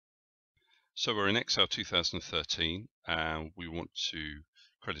So we're in Excel 2013 and we want to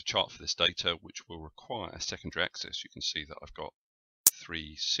create a chart for this data which will require a secondary access. You can see that I've got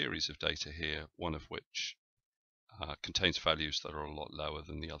three series of data here, one of which contains values that are a lot lower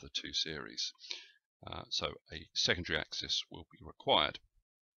than the other two series. So a secondary access will be required.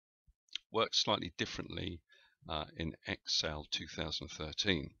 Works slightly differently in Excel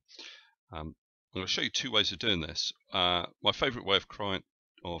 2013. I'm going to show you two ways of doing this. My favorite way of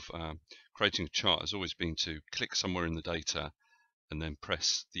creating a chart has always been to click somewhere in the data and then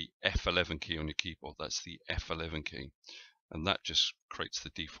press the F11 key on your keyboard. That's the F11 key, and that just creates the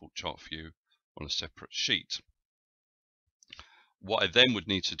default chart view on a separate sheet. What I then would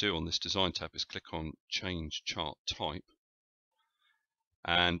need to do on this design tab is click on change chart type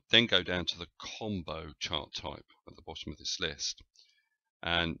and then go down to the combo chart type at the bottom of this list.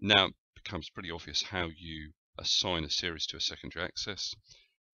 And now it becomes pretty obvious how you assign a series to a secondary access.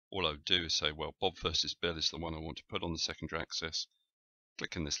 All I would do is say, well, Bob versus Bill is the one I want to put on the secondary access.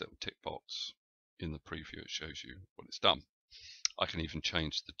 Click in this little tick box. In the preview, it shows you what it's done. I can even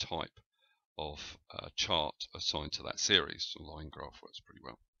change the type of chart assigned to that series. A line graph works pretty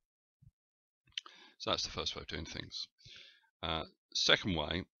well. So that's the first way of doing things. Second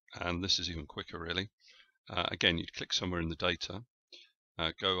way, and this is even quicker really, again, you'd click somewhere in the data,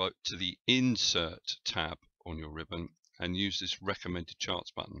 go out to the Insert tab on your ribbon and use this Recommended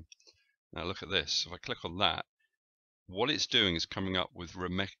Charts button. Now look at this. If I click on that, what it's doing is coming up with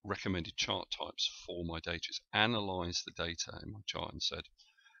recommended chart types for my data. It's analysed the data in my chart and said,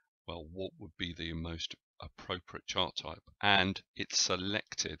 well, what would be the most appropriate chart type? And it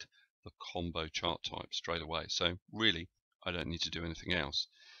selected the combo chart type straight away. So really, I don't need to do anything else.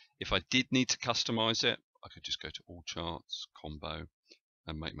 If I did need to customize it, I could just go to All Charts, Combo,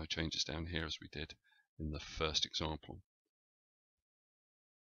 and make my changes down here as we did in the first example.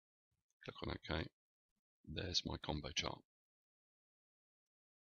 Click on OK. There's my combo chart.